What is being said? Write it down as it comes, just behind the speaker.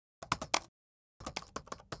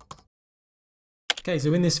Okay,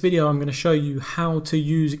 so in this video I'm going to show you how to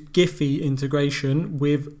use Giphy integration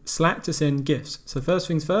with Slack to send GIFs. So first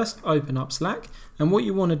things first, open up Slack, and what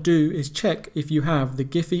you want to do is check if you have the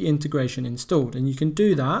Giphy integration installed, and you can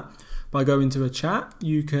do that by going to a chat.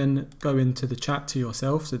 You can go into the chat to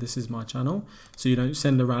yourself, so this is my channel, so you don't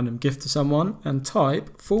send a random GIF to someone, and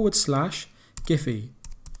type /Giphy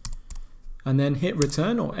and then hit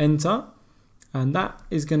return or enter. And that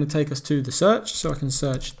is going to take us to the search. So I can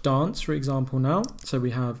search dance, for example, now. So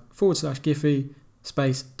we have /Giphy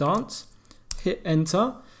space dance, hit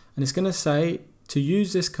enter, and it's going to say to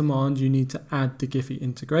use this command, you need to add the Giphy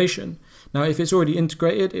integration. Now, if it's already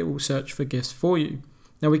integrated, it will search for GIFs for you.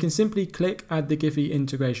 Now we can simply click add the Giphy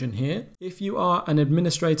integration here. If you are an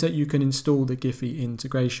administrator, you can install the Giphy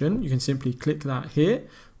integration. You can simply click that here,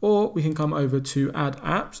 or we can come over to add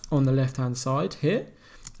apps on the left hand side here,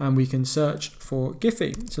 and we can search for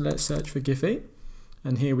Giphy. So let's search for Giphy,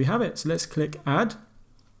 and here we have it. So let's click add.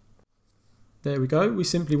 There we go. We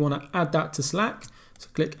simply want to add that to Slack. So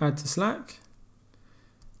click add to Slack.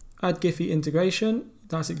 Add Giphy integration.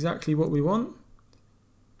 That's exactly what we want.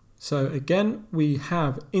 So again, we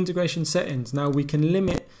have integration settings. Now we can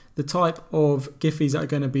limit the type of Giphies that are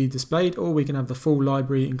going to be displayed, or we can have the full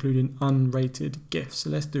library including unrated GIFs. So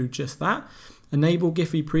let's do just that. Enable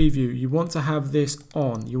Giphy preview. You want to have this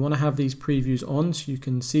on. You want to have these previews on so you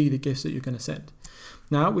can see the GIFs that you're going to send.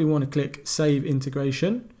 Now we want to click save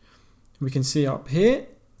integration. We can see up here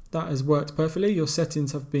that has worked perfectly. Your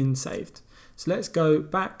settings have been saved. So let's go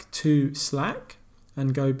back to Slack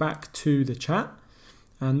and go back to the chat,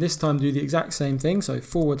 and this time do the exact same thing. So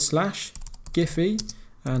 /Giphy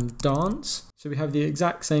and dance. So we have the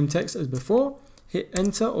exact same text as before. Hit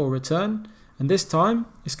enter or return. And this time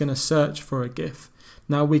it's going to search for a GIF.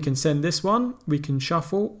 Now we can send this one, we can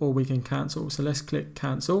shuffle, or we can cancel. So let's click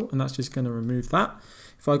cancel, and that's just going to remove that.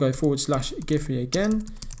 If I go /Giphy again,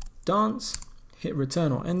 dance, hit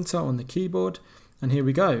return or enter on the keyboard, and here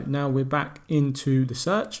we go. Now we're back into the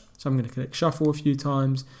search. So I'm going to click shuffle a few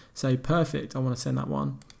times, say perfect, I want to send that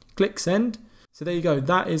one. Click send. So there you go.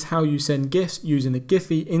 That is how you send GIFs using the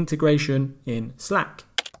Giphy integration in Slack.